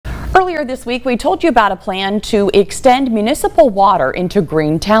Earlier this week, we told you about a plan to extend municipal water into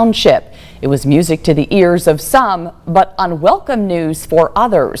Greene Township. It was music to the ears of some, but unwelcome news for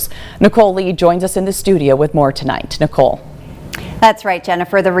others. Nicole Lee joins us in the studio with more tonight. Nicole. That's right,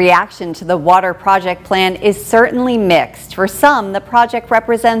 Jennifer. The reaction to the water project plan is certainly mixed. For some, the project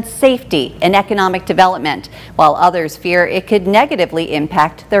represents safety and economic development, while others fear it could negatively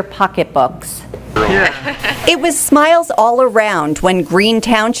impact their pocketbooks. It was smiles all around when Greene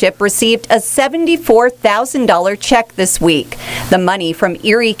Township received a $74,000 check this week. The money from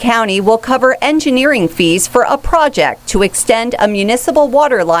Erie County will cover engineering fees for a project to extend a municipal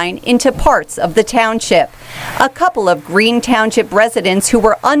water line into parts of the township. A couple of Greene Township residents who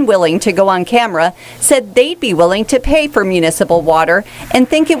were unwilling to go on camera said they'd be willing to pay for municipal water and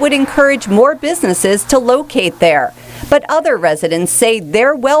think it would encourage more businesses to locate there. But other residents say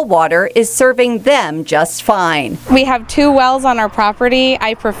their well water is serving them just fine. We have 2 wells on our property.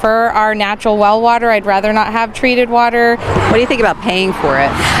 I prefer our natural well water. I'd rather not have treated water. What do you think about paying for it?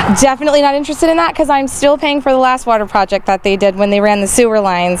 Definitely not interested in that because I'm still paying for the last water project that they did when they ran the sewer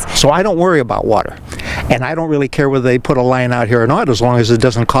lines. So I don't worry about water. And I don't really care whether they put a line out here or not, as long as it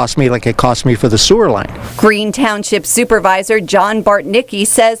doesn't cost me like it cost me for the sewer line. Greene Township Supervisor John Bartnicki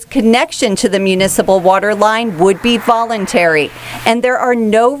says connection to the municipal water line would be voluntary, and there are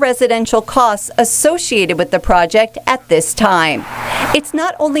no residential costs associated with the project at this time. It's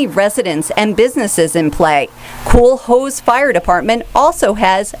not only residents and businesses in play. Cool Hose Fire Department also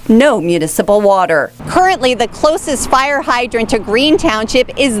has no municipal water. Currently, the closest fire hydrant to Greene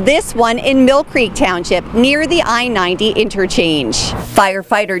Township is this one in Mill Creek Township, near the I-90 interchange.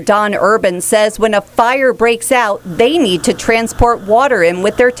 Firefighter Don Urban says when a fire breaks out, they need to transport water in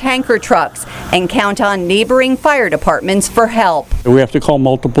with their tanker trucks and count on neighboring fire departments for help. We have to call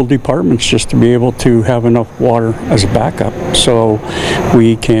multiple departments just to be able to have enough water as a backup so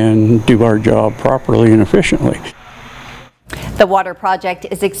we can do our job properly and efficiently. The water project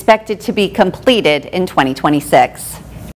is expected to be completed in 2026.